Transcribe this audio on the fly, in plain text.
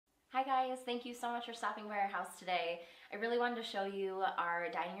Hi guys, thank you so much for stopping by our house today. I really wanted to show you our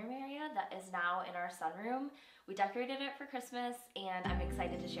dining room area that is now in our sunroom. We decorated it for Christmas and I'm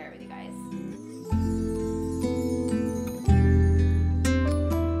excited to share it with you guys.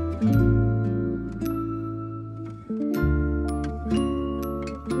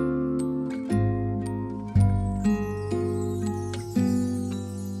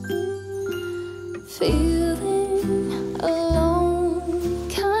 Feeling alone,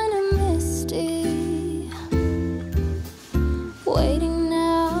 kinda misty, waiting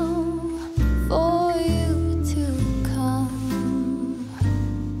now for you to come.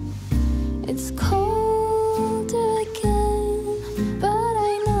 It's cold again, but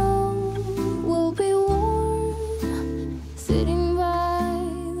I know we'll be warm, sitting by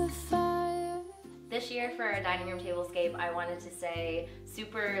the fire. This year for our dining room tablescape, I wanted to say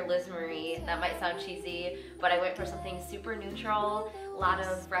super Liz Marie. That might sound cheesy, but I went for something super neutral, a lot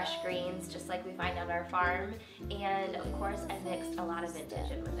of fresh greens, just like we find on our farm, and of course I mixed a lot of vintage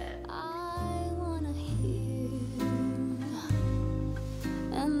in with it. I wanna hear,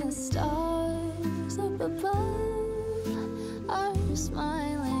 and the stars up above are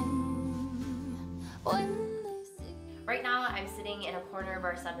smiling when they see. Right now I'm sitting in a corner of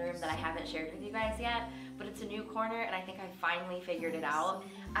our sunroom that I haven't shared with you guys yet, but it's a new corner and I think I finally figured it out.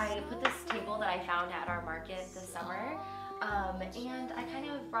 I put this table that I found at our market this summer, and I kind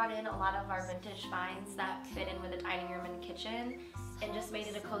of brought in a lot of our vintage finds that fit in with the dining room and kitchen and just made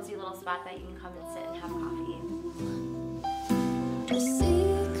it a cozy little spot that you can come and sit and have coffee. A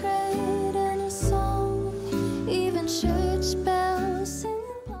secret and a song, even church bells sing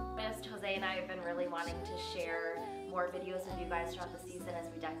along. Miss Jose and I have been really wanting to share more videos with you guys throughout the season as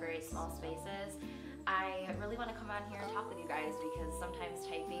we decorate small spaces. I really want to come on here and talk with you guys because sometimes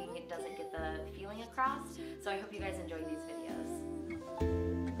typing doesn't get the feeling across, so I hope you guys enjoy these videos.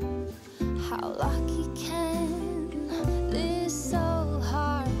 How lucky can this old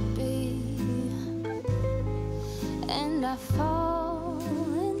heart be? And I fall